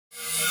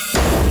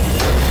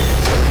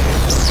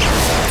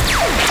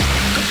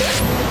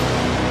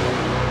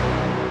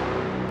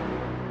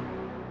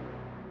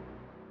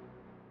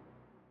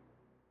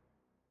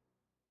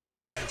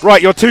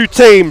Right, your two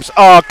teams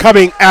are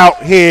coming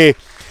out here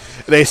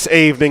this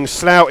evening.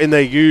 Slough in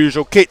their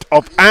usual kit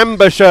of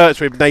amber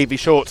shirts with navy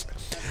shorts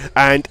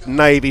and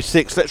navy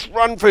six. Let's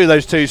run through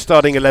those two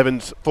starting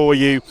 11s for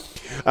you.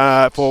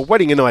 For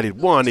Wedding United,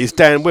 1 is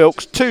Dan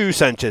Wilkes, 2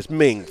 Sanchez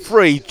Ming,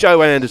 3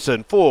 Joe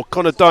Anderson, 4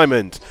 Connor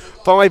Diamond,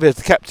 5 is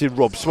the captain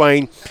Rob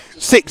Swain,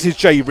 6 is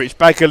J Rich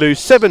Bagaloo,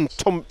 7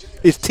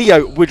 is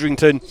Tio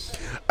Widrington,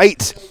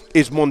 8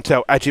 is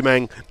Montel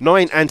Ajimang,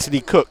 9 Anthony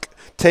Cook,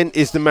 10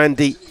 is the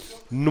Mandy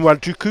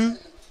Nwajuku,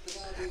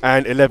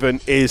 and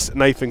 11 is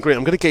Nathan Green.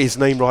 I'm going to get his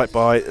name right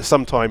by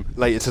sometime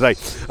later today.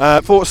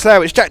 For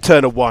Slough, it's Jack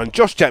Turner 1,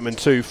 Josh Chapman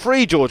 2,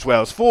 3 George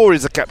Wells, 4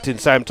 is the captain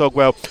Sam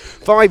Togwell,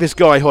 5 is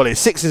Guy Hollis,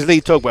 6 is Lee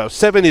Togwell,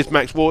 7 is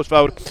Max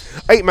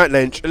Warsfeld, 8 Matt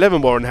Lynch,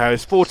 11 Warren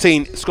Harris,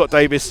 14 Scott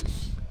Davis,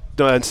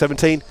 and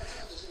 17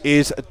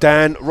 is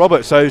Dan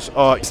Roberts. Those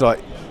are, it's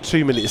like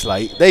 2 minutes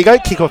late. There you go,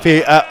 kick off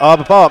here at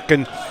Arbour Park,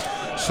 and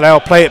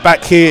Slough play it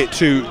back here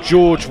to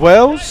George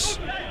Wells.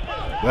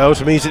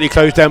 Wells immediately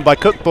closed down by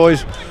Cook.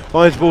 Boys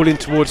finds the ball in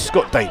towards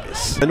Scott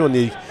Davis. And on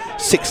the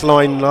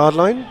 6-line yard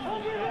line.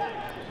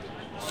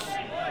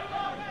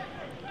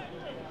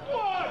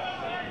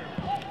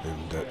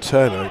 And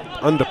Turner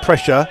under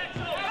pressure.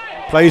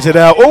 Plays it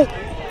out. Oh!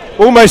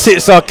 Almost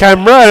hits our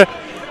camera.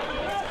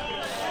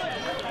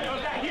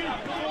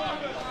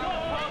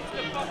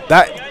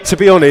 That, to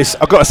be honest,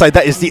 I've got to say,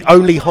 that is the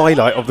only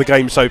highlight of the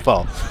game so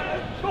far.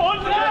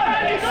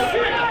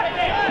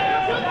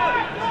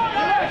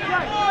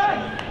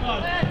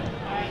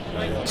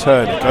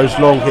 Turner goes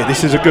long here.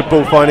 This is a good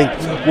ball finding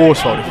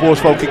Worsfold. If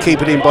Worsfold can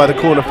keep it in by the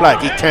corner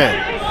flag, he can.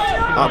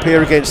 Up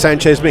here against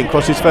Sanchez Ming,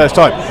 crosses first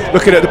time.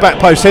 Looking at the back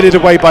post, headed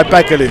away by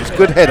Bagaloo.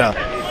 Good header.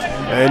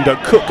 And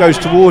Cook goes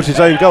towards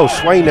his own goal.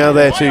 Swain now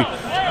there to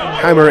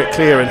hammer it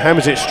clear and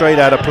hammers it straight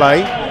out of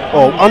play.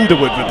 Oh,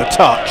 Underwood with the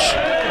touch.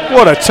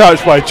 What a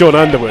touch by John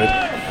Underwood.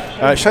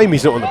 Shame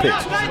he's not on the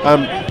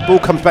pitch. Ball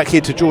comes back here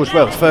to George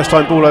Wells. First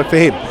time ball over for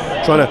him.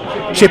 Trying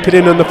to chip it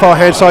in on the far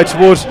hand side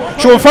towards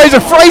Sean Fraser.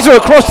 Fraser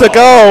across the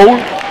goal.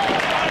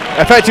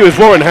 In fact, it was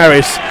Warren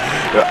Harris.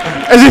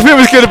 As if it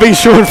was going to be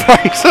Sean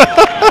Fraser.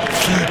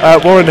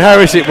 Warren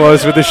Harris it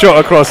was with the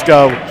shot across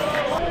goal.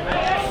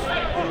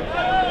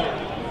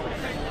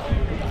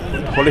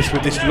 Wallace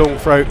with this long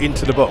throw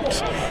into the box.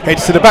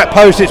 Heads to the back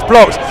post, it's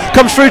blocked.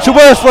 Comes through to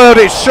Worsfold,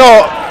 it's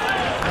shot.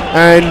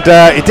 And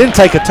it didn't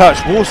take a touch.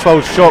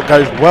 Worsfold's shot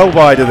goes well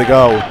wide of the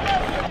goal.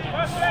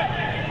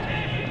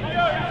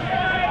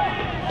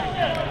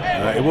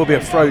 It will be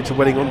a throw to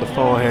Welling on the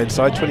far hand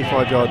side,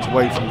 25 yards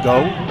away from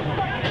goal.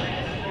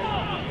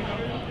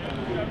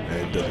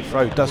 And the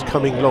throw does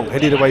come in long,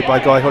 headed away by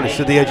Guy Hollis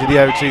to the edge of the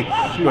area to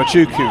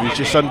Nwachuku, who's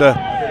just under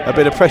a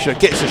bit of pressure.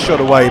 Gets a shot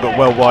away, but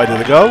well wide of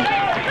the goal.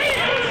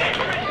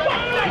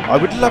 I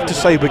would love to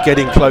say we're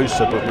getting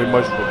closer, but we're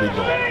most probably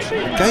not.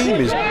 The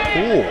game is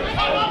poor.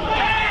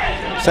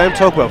 Sam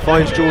Togwell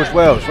finds George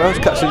Wells. Wells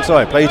cuts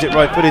inside, plays it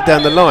right-footed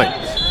down the line.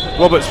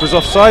 Roberts was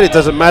offside, it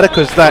doesn't matter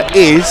because that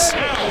is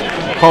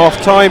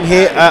half-time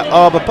here at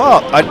Arbour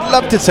Park. I'd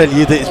love to tell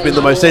you that it's been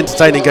the most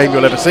entertaining game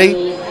you'll ever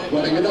see,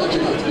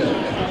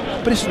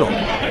 but it's not.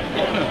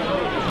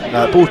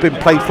 Ball's been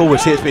played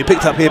forwards here. It's been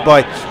picked up here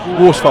by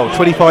Worsfold,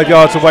 25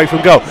 yards away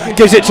from goal.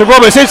 Gives it to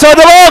Roberts inside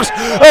the box.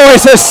 Oh,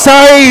 it's a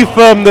save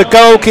from the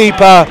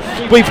goalkeeper.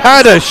 We've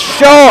had a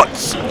shot.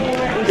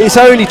 It's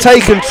only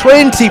taken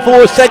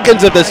 24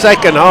 seconds of the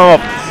second half.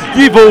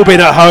 You've all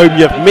been at home.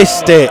 You've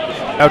missed it.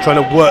 Now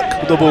trying to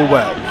work the ball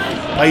well.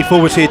 Played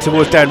forwards here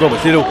towards Dan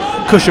Roberts. Little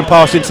cushion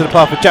pass into the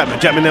path of Chapman.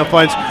 Chapman now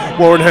finds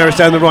Warren Harris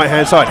down the right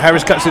hand side.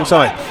 Harris cuts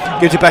inside.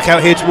 Gives it back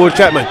out here towards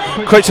Chapman.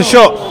 Creates a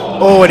shot.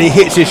 Oh, and he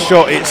hits his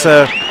shot. It's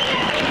a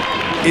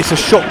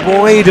shot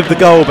wide of the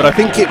goal, but I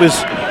think it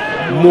was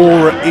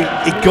more,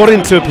 it got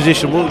into a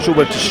position, wasn't sure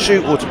whether to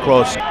shoot or to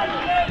cross.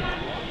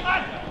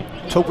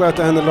 Togwell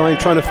down the line,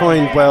 trying to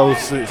find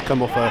Wells. It's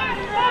come off a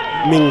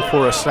Ming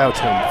for a Slough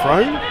Town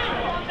throw.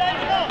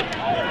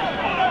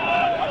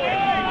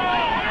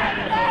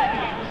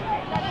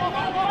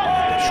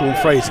 Sean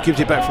Fraser gives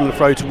it back from the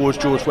throw towards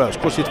George Wells.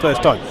 Crosses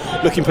first time,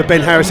 looking for Ben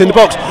Harris in the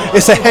box.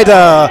 It's a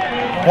header,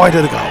 wide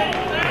of the goal.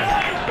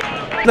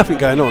 Nothing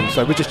going on,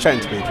 so we're just chatting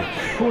to people.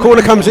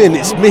 Corner comes in,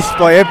 it's missed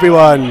by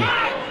everyone.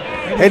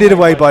 Headed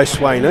away by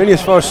Swain, only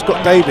as far as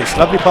Scott Davis.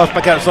 Lovely pass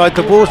back outside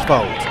to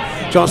Worsfold.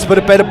 Chance to put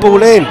a better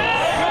ball in.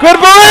 Good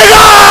ball in!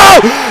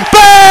 Oh!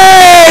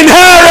 Ben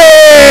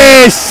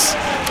Harris!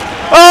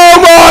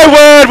 Oh my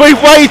word,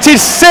 we've waited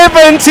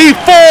 74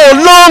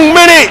 long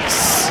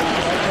minutes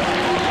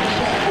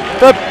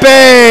for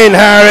Ben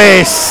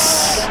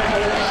Harris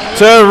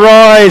to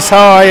rise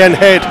high and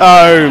head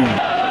home.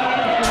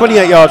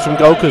 28 yards from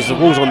goal because the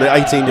ball's on the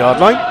 18-yard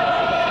line.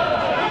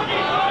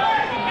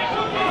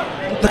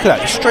 Look at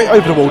that, straight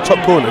over the wall,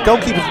 top corner.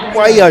 Goalkeeper's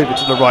way over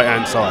to the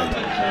right-hand side.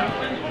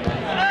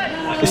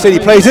 Instead he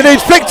plays it in,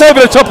 it's flicked over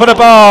the top of the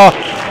bar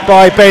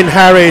by Ben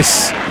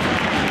Harris.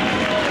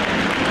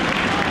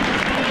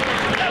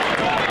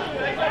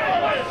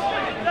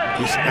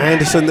 It's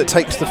Anderson that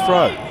takes the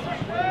throw.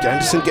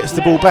 Anderson gets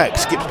the ball back,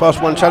 skips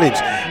past one challenge.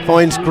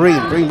 finds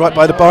Green right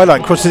by the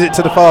byline, crosses it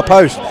to the far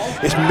post.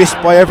 It's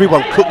missed by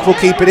everyone. Cook will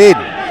keep it in.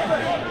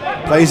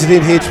 Plays it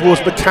in here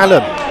towards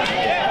McCallum.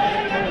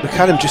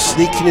 McCallum just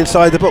sneaking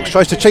inside the box,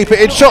 tries to cheap it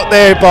in. Shot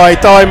there by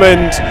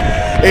Diamond.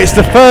 It's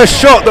the first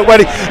shot that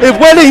Welling. If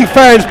Welling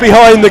fans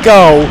behind the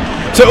goal,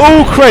 to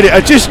all credit,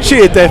 have just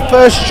cheered their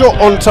first shot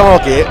on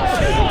target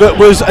that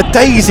was a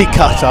daisy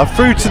cutter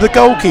through to the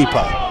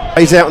goalkeeper.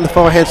 He's out on the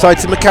far hand side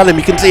to McCallum.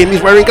 You can see him,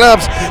 he's wearing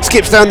gloves.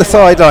 Skips down the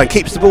sideline,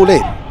 keeps the ball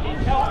in.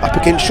 Up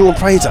against Sean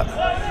Fraser.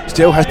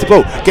 Still has the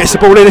ball, gets the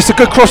ball in, it's a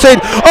good cross in.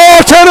 Oh,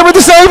 Turner with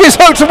the save, it's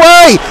hooked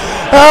away.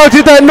 How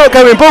did that not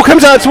go in? Ball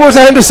comes out towards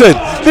Anderson.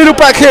 Little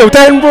back heel,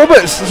 Ben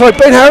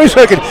Harris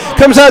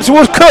comes out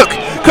towards Cook.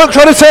 Cook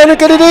trying to turn and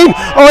get it in.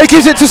 Oh, he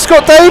gives it to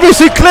Scott Davis,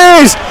 who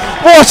clears.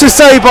 What a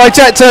save by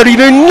Jack Turner, he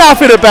knew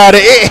nothing about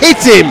it, it hit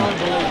him.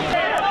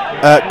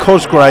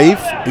 Cosgrave,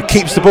 who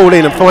keeps the ball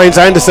in and finds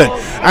Anderson.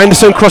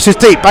 Anderson crosses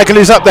deep,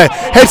 Bagley's up there,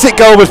 heads it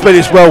goal, but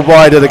it's well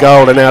wide of the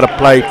goal and out of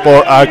play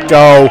for a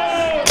goal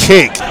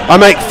kick. I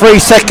make 3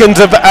 seconds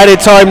of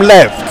added time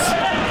left.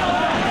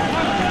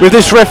 With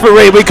this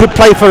referee, we could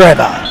play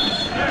forever.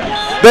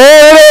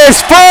 There it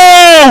is,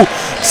 full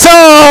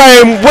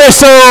time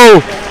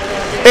whistle.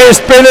 It's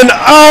been an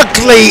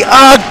ugly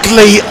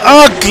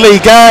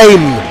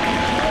game.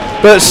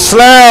 But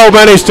Slough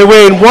managed to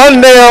win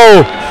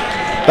 1-0.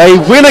 They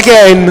win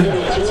again.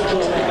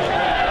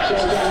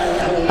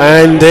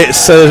 And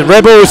it's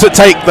Rebels that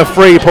take the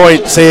 3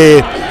 points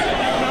here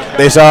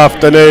this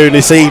afternoon,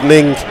 this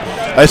evening.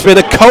 It's been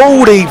a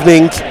cold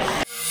evening.